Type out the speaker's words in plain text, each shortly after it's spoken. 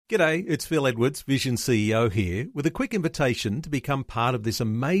G'day, it's Phil Edwards, Vision CEO here, with a quick invitation to become part of this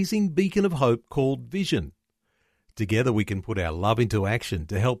amazing beacon of hope called Vision. Together we can put our love into action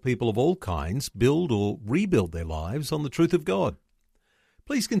to help people of all kinds build or rebuild their lives on the truth of God.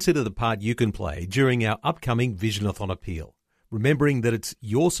 Please consider the part you can play during our upcoming Visionathon appeal, remembering that it's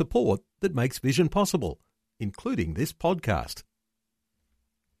your support that makes Vision possible, including this podcast.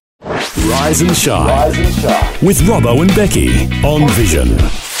 Rise and Shine with Robbo and Becky on Vision.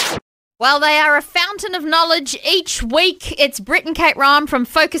 Well, they are a fountain of knowledge each week. It's Britt and Kate Ryan from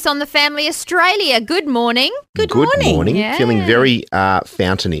Focus on the Family Australia. Good morning. Good morning. Yeah. Feeling very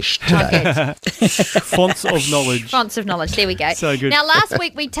fountainish today. Fonts of knowledge. Fonts of knowledge. There we go. So good. Now, last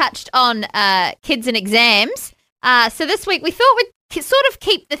week we touched on kids and exams. So this week we thought we'd sort of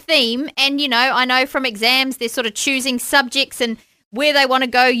keep the theme. And, you know, I know from exams they're sort of choosing subjects and where they want to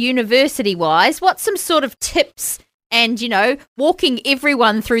go university-wise. What's some sort of tips and, you know, walking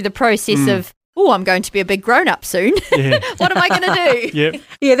everyone through the process of, I'm going to be a big grown-up soon. Yeah. What am I going to do? Yep.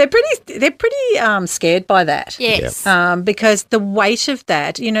 Yeah, they're pretty scared by that. Yes. Because the weight of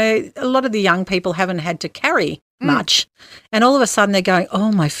that, you know, a lot of the young people haven't had to carry much, and all of a sudden they're going,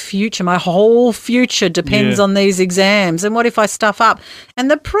 "Oh, my whole future depends on these exams, and what if I stuff up?" And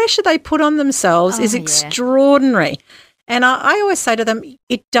the pressure they put on themselves is extraordinary. And I always say to them,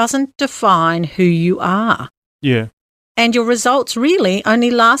 it doesn't define who you are, Yeah. and your results really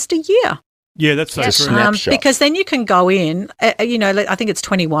only last a year. Yeah, that's so It's a true. snapshot. Because then you can go in, you know, I think it's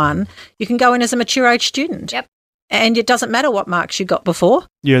 21, you can go in as a mature age student. Yep. And it doesn't matter what marks you got before.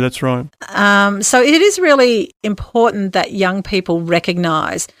 Yeah, that's right. So it is really important that young people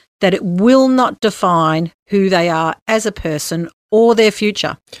recognise that it will not define who they are as a person or their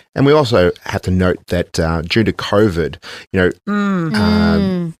future. And we also have to note that due to COVID, you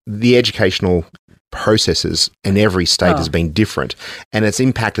know, the educational processes in every state has been different, and it's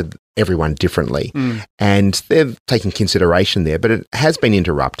impacted everyone differently. And they're taking consideration there, but it has been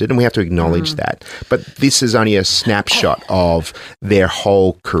interrupted, and we have to acknowledge that. But this is only a snapshot of their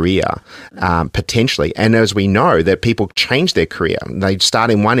whole career, potentially. And as we know, that people change their career. They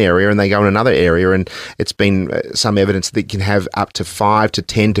start in one area and they go in another area, and it's been some evidence that you can have up to 5 to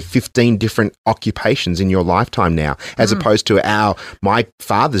 10 to 15 different occupations in your lifetime now, as opposed to my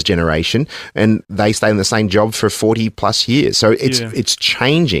father's generation, and they stay in the same job for 40 plus years. So it's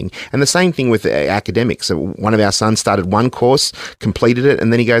changing. And the same thing with academics. So one of our sons started one course, completed it,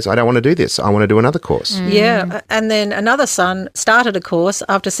 and then he goes, I don't want to do this. I want to do another course. Yeah. And then another son started a course.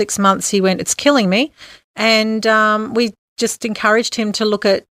 After 6 months, he went, it's killing me. And we just encouraged him to look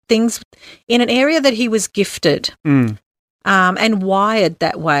at things in an area that he was gifted and wired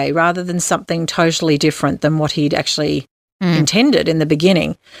that way, rather than something totally different than what he'd actually intended in the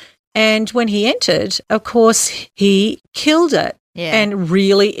beginning. And when he entered, of course, he killed it. Yeah. And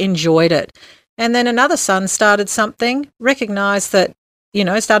really enjoyed it. And then another son started something, recognised that, you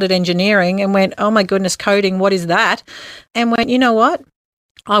know, started engineering and went, oh my goodness, coding, what is that? And went, you know what?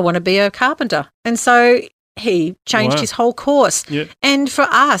 I want to be a carpenter. And so he changed his whole course. Yep. And for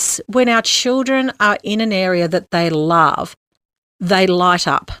us, when our children are in an area that they love, they light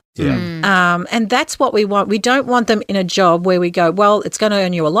up. Yeah. And that's what we want. We don't want them in a job where we go, well, it's going to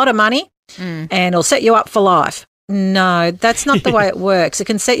earn you a lot of money and it'll set you up for life. No, that's not the way it works. It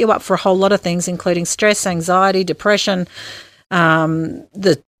can set you up for a whole lot of things, including stress, anxiety, depression,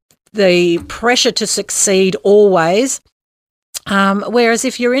 the pressure to succeed always. Whereas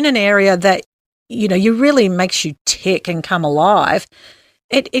if you're in an area that, you know, you really makes you tick and come alive,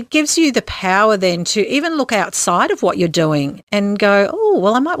 it gives you the power then to even look outside of what you're doing and go, oh,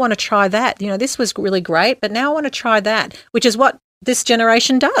 well, I might want to try that. You know, this was really great, but now I want to try that, which is what this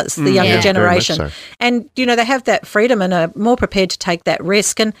generation does, the younger generation. Very much so. And, you know, they have that freedom and are more prepared to take that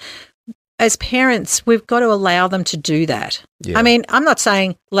risk. And as parents, we've got to allow them to do that. Yeah. I mean, I'm not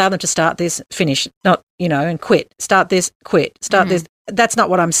saying allow them to start this, finish, not, you know, and quit, start this, quit, start this. That's not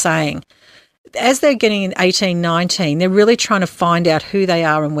what I'm saying. As they're getting in 18, 19, they're really trying to find out who they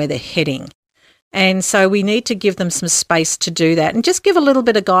are and where they're heading. And so we need to give them some space to do that and just give a little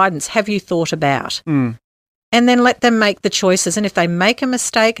bit of guidance. Have you thought about? And then let them make the choices. And if they make a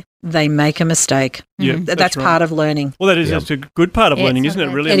mistake, they make a mistake. Yeah, That's right. part of learning. Well, that's a good part of learning, isn't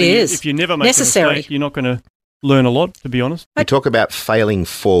it, really? It is. If you never make Necessary. a mistake, you're not going to learn a lot, to be honest. We talk about failing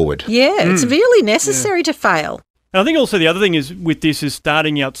forward. Yeah, it's really necessary to fail. And I think also the other thing is with this is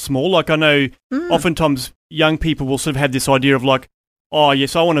starting out small. Like I know oftentimes young people will sort of have this idea of like, oh,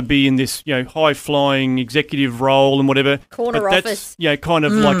 yes, I want to be in this, you know, high-flying executive role and whatever. Corner but office. That's, you know, kind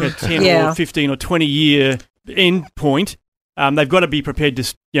of like a 10 or 15 or 20-year end point. they've got to be prepared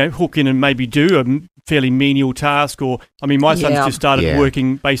to, hook in and maybe do a fairly menial task. Or, I mean, my son's just started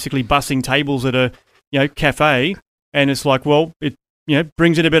working, basically bussing tables at a, cafe, and it's like, well, it,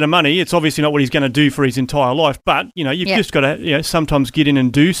 brings in a bit of money. It's obviously not what he's going to do for his entire life, but, you've just got to, sometimes get in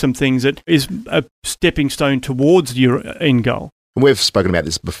and do some things that is a stepping stone towards your end goal. We've spoken about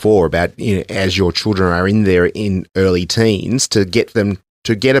this before, about as your children are in early teens, to get them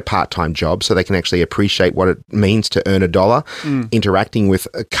to get a part-time job so they can actually appreciate what it means to earn $1, interacting with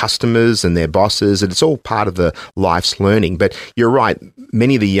customers and their bosses. And it's all part of the life's learning. But you're right,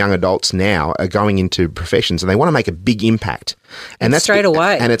 many of the young adults now are going into professions and they want to make a big impact. And that's straight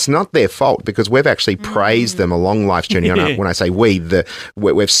away. And it's not their fault, because we've actually praised them along life's journey. When I say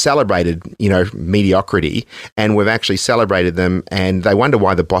we've celebrated, mediocrity, and we've actually celebrated them, and they wonder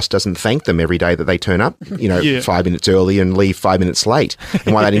why the boss doesn't thank them every day that they turn up, 5 minutes early and leave 5 minutes late,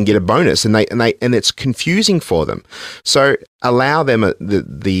 and why they didn't get a bonus, and it's confusing for them. So allow them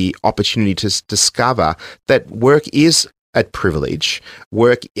the opportunity to discover that work is a privilege.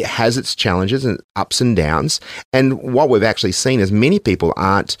 Work has its challenges and ups and downs. And what we've actually seen is many people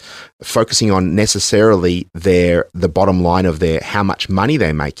aren't focusing on necessarily the bottom line of how much money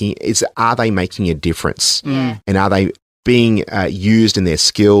they're making. Are they making a difference? Yeah. And are they being used in their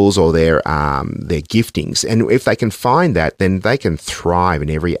skills or their giftings? And if they can find that, then they can thrive in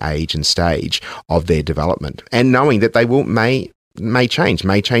every age and stage of their development. And knowing that they may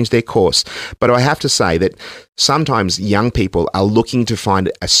change their course. But I have to say that sometimes young people are looking to find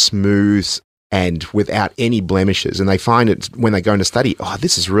a smooth and without any blemishes, and they find it when they go into study,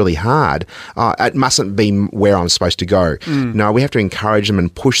 this is really hard. It mustn't be where I'm supposed to go. No, we have to encourage them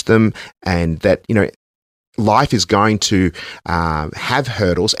and push them, and that, life is going to have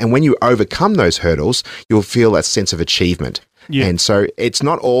hurdles, and when you overcome those hurdles, you'll feel a sense of achievement. Yeah. And so it's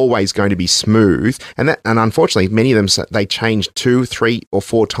not always going to be smooth. And unfortunately, many of them, they change 2, 3 or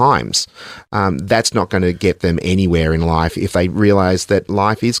 4 times. That's not going to get them anywhere in life if they realise that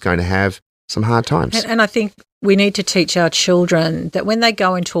life is going to have some hard times. And I think we need to teach our children that when they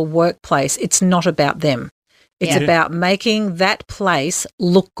go into a workplace, it's not about them. It's about making that place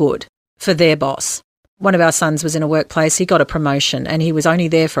look good for their boss. One of our sons was in a workplace, he got a promotion, and he was only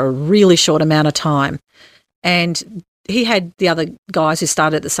there for a really short amount of time. And he had the other guys who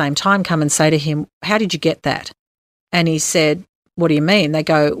started at the same time come and say to him, "How did you get that?" And he said, "What do you mean?" They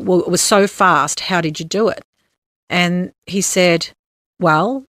go, "Well, it was so fast. How did you do it?" And he said,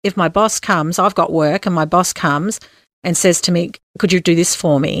 "Well, if my boss comes, I've got work, and my boss comes and says to me, 'Could you do this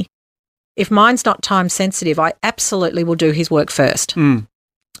for me?' If mine's not time sensitive, I absolutely will do his work first."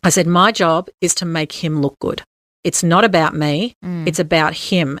 I said, "My job is to make him look good. It's not about me. It's about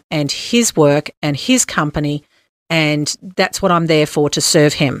him and his work and his company. And that's what I'm there for, to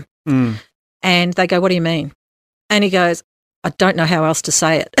serve him." And they go, "What do you mean?" And he goes, "I don't know how else to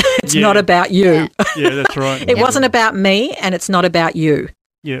say it. It's not about you." Yeah, that's right. It wasn't about me, and it's not about you.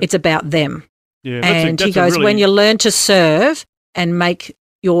 Yeah. It's about them. Yeah, and he goes, when you learn to serve and make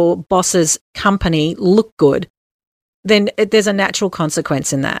your boss's company look good, then there's a natural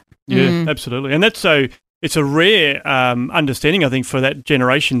consequence in that. Yeah, absolutely. And that's it's a rare understanding, I think, for that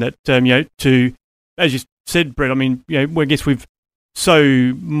generation that, to, as you said, Brett, I mean, I guess we've so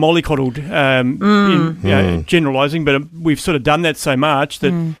mollycoddled in generalising, but we've sort of done that so much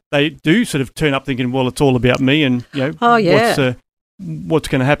that they do sort of turn up thinking, well, it's all about me, and what's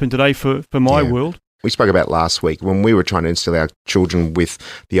going to happen today for my world. We spoke about last week when we were trying to instill our children with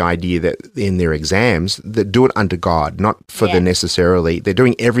the idea that in their exams, that do it under God, not for the necessarily. They're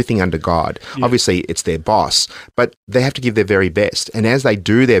doing everything under God. Yeah. Obviously, it's their boss, but they have to give their very best. And as they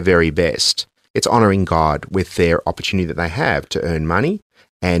do their very best, it's honouring God with their opportunity that they have to earn money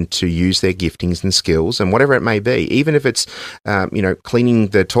and to use their giftings and skills and whatever it may be. Even if it's, cleaning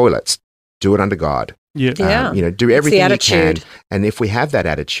the toilets, do it under God. Yeah. Do everything you can. And if we have that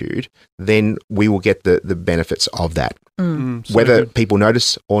attitude, then we will get the benefits of that, whether people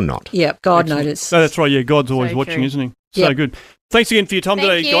notice or not. Yeah, God notices. No, that's right. Yeah, God's always watching, isn't he? So good. Thanks again for your time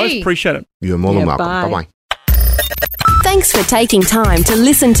today, guys. Appreciate it. You're more than welcome. Bye-bye. Thanks for taking time to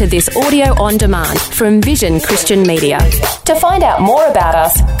listen to this audio on demand from Vision Christian Media. To find out more about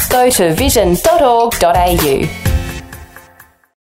us, go to vision.org.au.